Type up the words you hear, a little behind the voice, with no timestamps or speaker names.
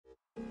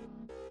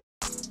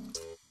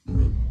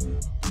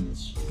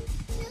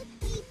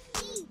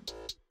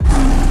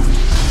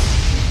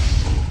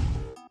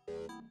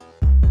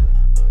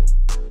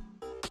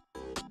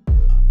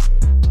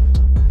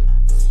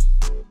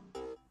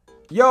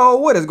Yo,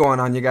 what is going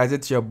on, you guys?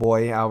 It's your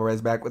boy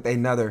Alvarez back with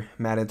another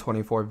Madden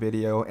 24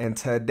 video, and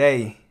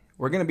today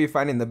we're going to be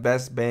finding the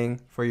best bang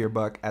for your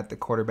buck at the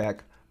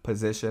quarterback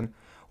position,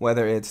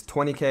 whether it's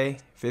 20K,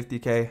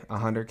 50K,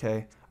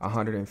 100K,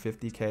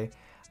 150K.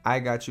 I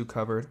got you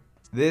covered.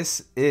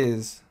 This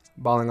is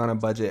Balling on a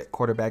Budget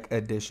Quarterback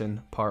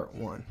Edition Part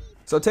 1.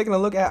 So taking a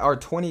look at our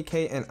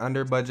 20K and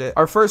under budget,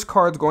 our first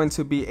card is going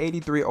to be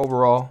 83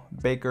 overall,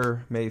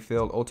 Baker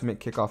Mayfield Ultimate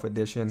Kickoff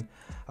Edition.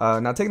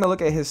 Now taking a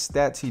look at his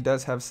stats, he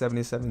does have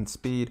 77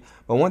 speed,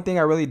 but one thing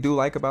I really do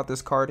like about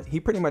this card, he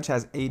pretty much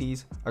has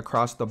 80s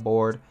across the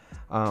board.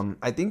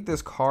 I think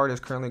this card is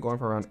currently going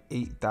for around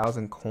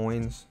 8,000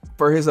 coins.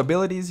 For his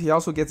abilities, he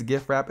also gets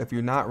gift wrap. If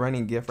you're not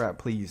running gift wrap,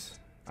 please,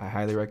 I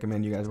highly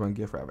recommend you guys run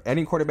gift wrap.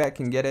 Any quarterback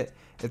can get it.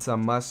 It's a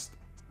must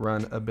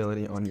run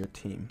ability on your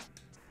team.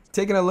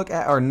 Taking a look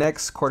at our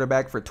next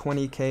quarterback for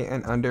 20K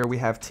and under, we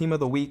have Team of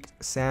the Week,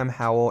 Sam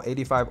Howell,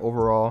 85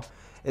 overall.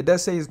 It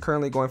does say he's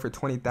currently going for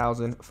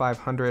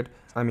 20,500.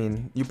 I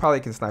mean, you probably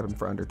can snipe him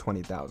for under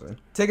 20,000.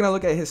 Taking a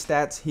look at his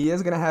stats, he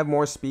is going to have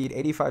more speed,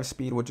 85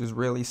 speed, which is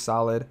really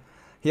solid.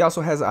 He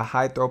also has a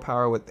high throw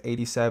power with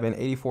 87,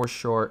 84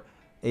 short,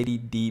 80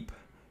 deep,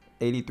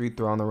 83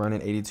 throw on the run,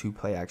 and 82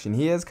 play action.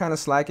 He is kind of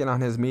slacking on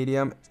his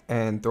medium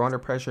and throw under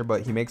pressure,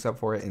 but he makes up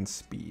for it in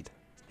speed.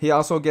 He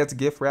also gets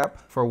gift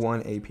wrap for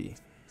 1 AP.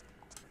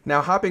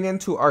 Now hopping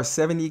into our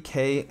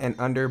 70K and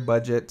under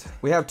budget,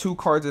 we have two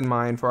cards in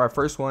mind. For our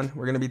first one,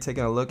 we're going to be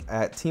taking a look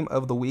at Team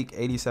of the Week,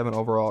 87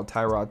 overall,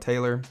 Tyrod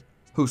Taylor,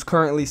 who's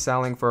currently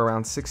selling for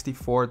around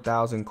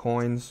 64,000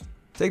 coins.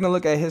 Taking a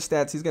look at his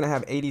stats, he's going to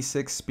have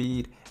 86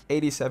 speed,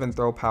 87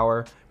 throw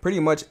power, pretty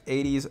much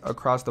 80s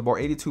across the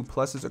board, 82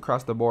 pluses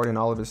across the board in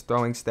all of his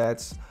throwing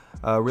stats.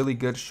 Really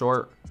good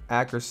short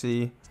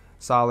accuracy,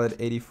 solid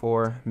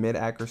 84 mid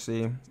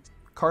accuracy.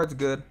 Card's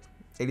good,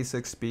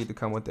 86 speed to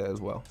come with it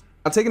as well.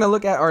 Now taking a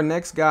look at our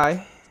next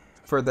guy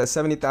for the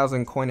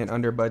 70,000 coin and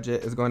under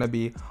budget is going to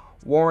be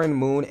Warren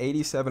Moon,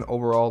 87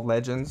 overall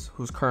Legends,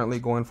 who's currently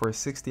going for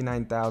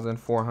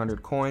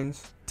 69,400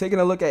 coins. Taking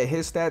a look at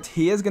his stats,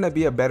 he is going to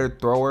be a better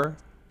thrower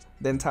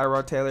than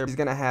Tyrod Taylor. He's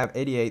going to have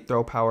 88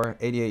 throw power,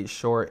 88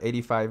 short,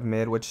 85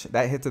 mid, which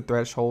that hits a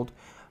threshold,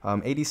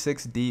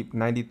 86 deep,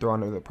 90 throw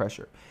under the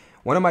pressure.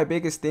 One of my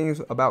biggest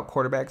things about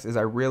quarterbacks is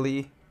I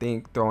really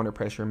think throw under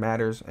pressure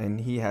matters, and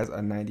he has a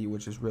 90,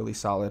 which is really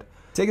solid.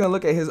 Taking a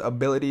look at his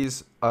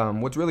abilities,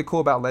 what's really cool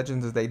about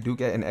Legends is they do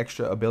get an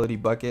extra ability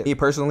bucket. Me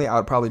personally, I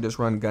would probably just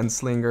run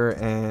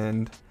Gunslinger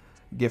and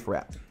gift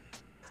wrap.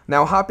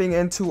 Now hopping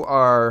into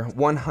our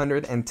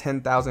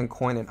 110,000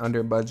 coin and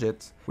under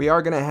budget, we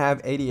are going to have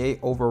 88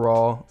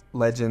 overall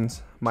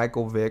Legends,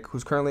 Michael Vick,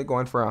 who's currently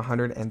going for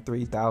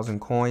 103,000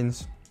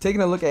 coins.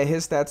 Taking a look at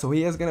his stats, so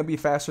he is going to be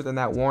faster than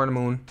that Warren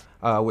Moon,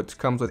 which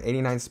comes with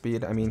 89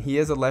 speed. I mean, he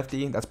is a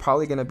lefty. That's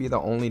probably going to be the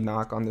only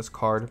knock on this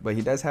card, but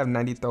he does have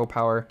 90 throw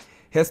power,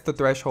 hits the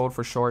threshold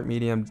for short,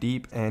 medium,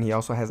 deep, and he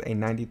also has a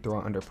 90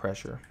 throw under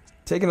pressure.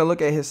 Taking a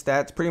look at his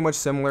stats, pretty much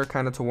similar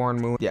kind of to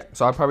Warren Moon. Yeah,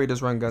 so I'll probably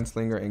just run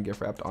Gunslinger and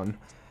gift wrapped on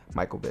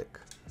Michael Vick.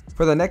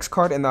 For the next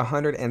card in the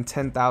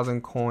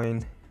 110,000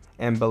 coin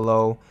and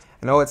below,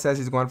 I know it says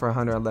he's going for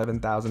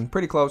 111,000,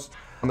 pretty close.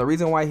 And the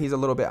reason why he's a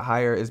little bit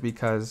higher is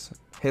because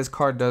his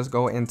card does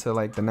go into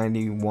like the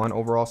 91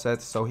 overall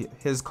sets, so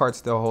his card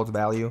still holds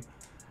value.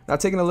 Now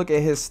taking a look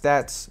at his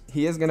stats,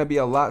 he is going to be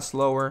a lot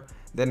slower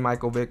than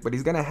Michael Vick, but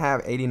he's going to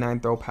have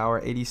 89 throw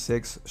power,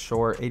 86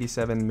 short,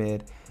 87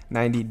 mid,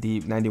 90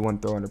 deep, 91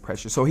 throw under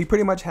pressure. So he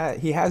pretty much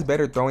has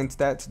better throwing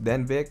stats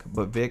than Vick,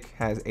 but Vick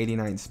has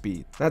 89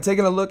 speed. Now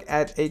taking a look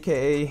at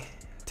AKA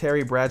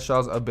Terry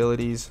Bradshaw's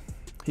abilities,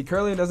 he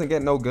currently doesn't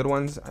get no good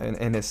ones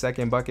in his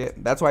second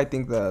bucket. That's why I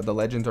think the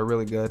Legends are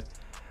really good.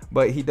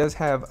 But he does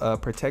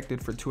have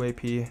protected for 2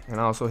 AP, and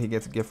also he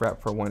gets gift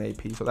wrap for 1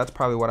 AP. So that's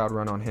probably what I'd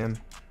run on him.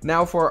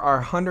 Now for our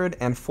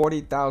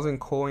 140,000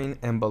 coin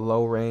and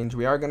below range,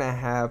 we are going to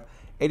have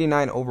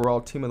 89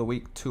 overall Team of the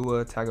Week,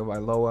 Tua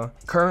Tagovailoa.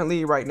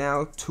 Currently, right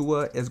now,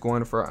 Tua is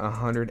going for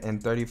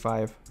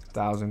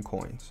 135,000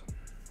 coins.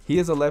 He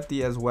is a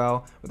lefty as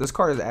well, but this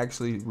card is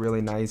actually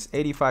really nice.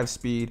 85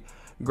 speed,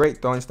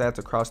 great throwing stats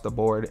across the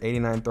board,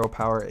 89 throw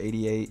power,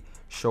 88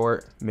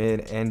 short,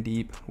 mid, and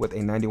deep with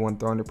a 91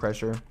 throw under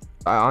pressure.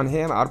 On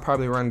him, I'd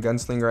probably run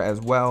Gunslinger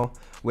as well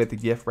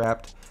with gift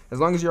wrapped. As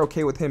long as you're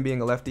okay with him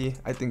being a lefty,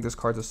 I think this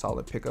card's a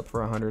solid pickup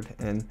for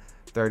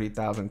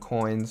 130,000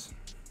 coins.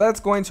 That's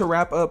going to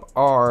wrap up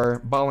our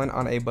Ballin'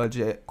 on a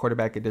Budget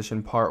Quarterback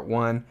Edition Part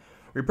 1.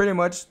 We pretty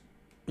much,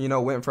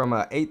 went from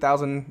a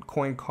 8,000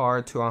 coin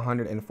card to a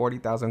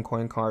 140,000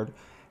 coin card.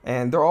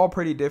 And they're all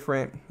pretty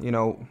different. You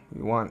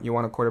want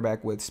a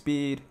quarterback with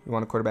speed, you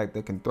want a quarterback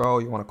that can throw,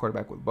 you want a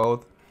quarterback with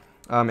both.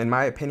 In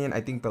my opinion, I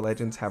think the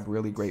Legends have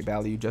really great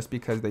value just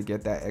because they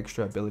get that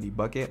extra ability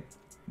bucket.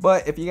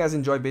 But if you guys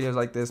enjoy videos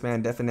like this,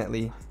 man,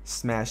 definitely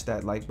smash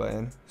that like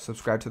button,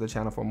 subscribe to the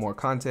channel for more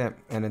content,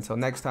 and until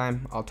next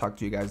time, I'll talk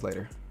to you guys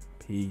later.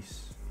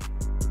 Peace.